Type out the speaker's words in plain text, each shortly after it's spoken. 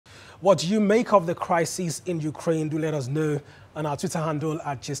What do you make of the crisis in Ukraine? Do let us know on our Twitter handle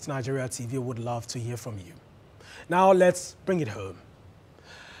at @GistNigeria TV. Would love to hear from you. Now let's bring it home.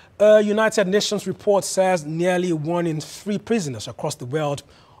 A United Nations report says nearly 1 in 3 prisoners across the world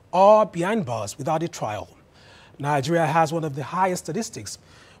are behind bars without a trial. Nigeria has one of the highest statistics,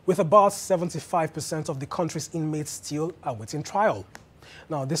 with about 75% of the country's inmates still awaiting trial.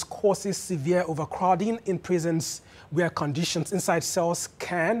 Now, this causes severe overcrowding in prisons where conditions inside cells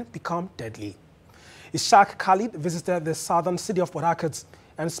can become deadly. Ishaq Khalid visited the southern city of Port Harcourt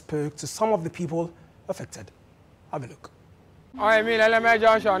and spoke to some of the people affected. Have a look.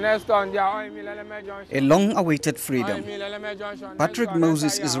 A long-awaited freedom. Patrick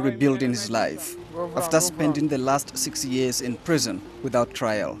Moses is rebuilding his life after spending the last 6 years in prison without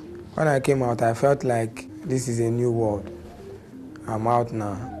trial. When I came out, I felt like this is a new world. I'm out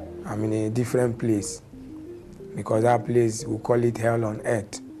now. I'm in a different place, because that place, we call it hell on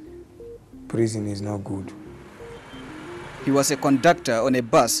earth. Prison is not good. He was a conductor on a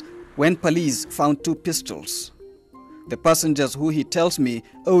bus when police found 2 pistols. The passengers, who he tells me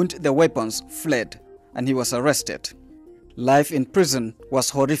owned the weapons, fled, and he was arrested. Life in prison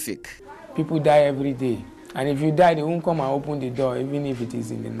was horrific. People die every day, and if you die, they won't come and open the door, even if it is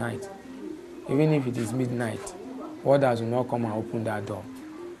in the night. Even if it is midnight, warders will not come and open that door.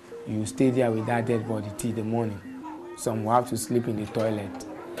 You stay there with that dead body till the morning. Some will have to sleep in the toilet.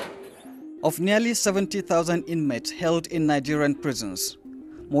 Of nearly 70,000 inmates held in Nigerian prisons,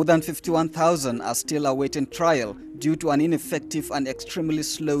 more than 51,000 are still awaiting trial due to an ineffective and extremely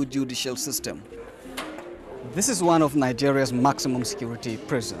slow judicial system. This is one of Nigeria's maximum security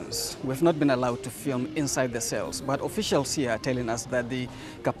prisons. We've not been allowed to film inside the cells, but officials here are telling us that the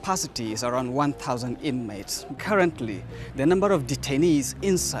capacity is around 1,000 inmates. Currently, the number of detainees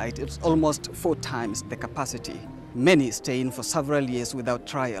inside is almost 4 times the capacity. Many staying for several years without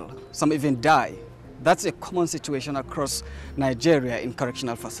trial. Some even die. That's a common situation across Nigeria in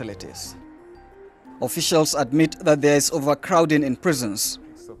correctional facilities. Officials admit that there is overcrowding in prisons,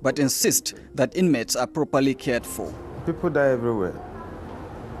 but insist that inmates are properly cared for. People die everywhere.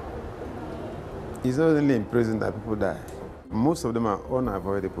 It's not only in prison that people die. Most of them are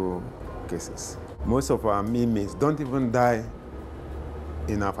unavoidable cases. Most of our inmates don't even die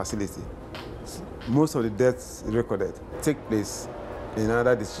in our facility. Most of the deaths recorded take place in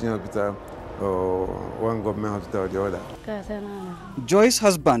another district hospital or one government hospital or the other. Joy's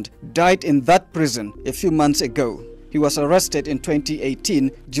husband died in that prison a few months ago. He was arrested in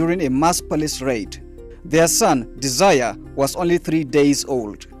 2018 during a mass police raid. Their son, Desire, was only 3 days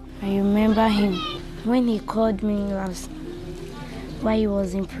old. I remember him when he called me last while he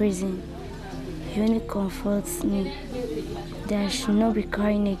was in prison. He only comforts me that I should not be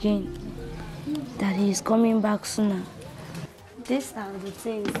crying again, that he is coming back sooner. These are the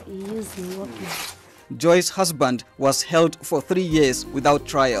things he used in working. Joy's husband was held for 3 years without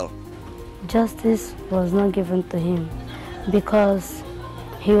trial. Justice was not given to him because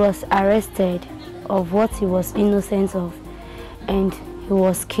he was arrested of what he was innocent of, and he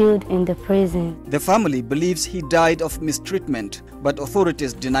was killed in the prison. The family believes he died of mistreatment, but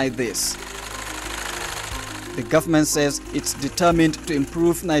authorities deny this. The government says it's determined to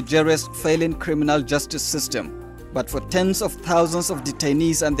improve Nigeria's failing criminal justice system. But for tens of thousands of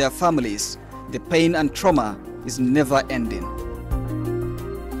detainees and their families, the pain and trauma is never ending.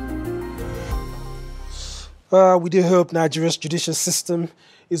 We do hope Nigeria's judicial system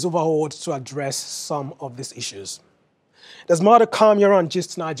is overhauled to address some of these issues. There's more to come here on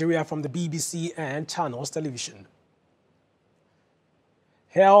Gist Nigeria from the BBC and Channels Television.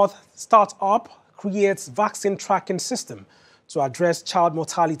 Health startup creates vaccine tracking system to address child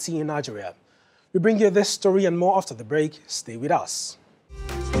mortality in Nigeria. We bring you this story and more after the break. Stay with us.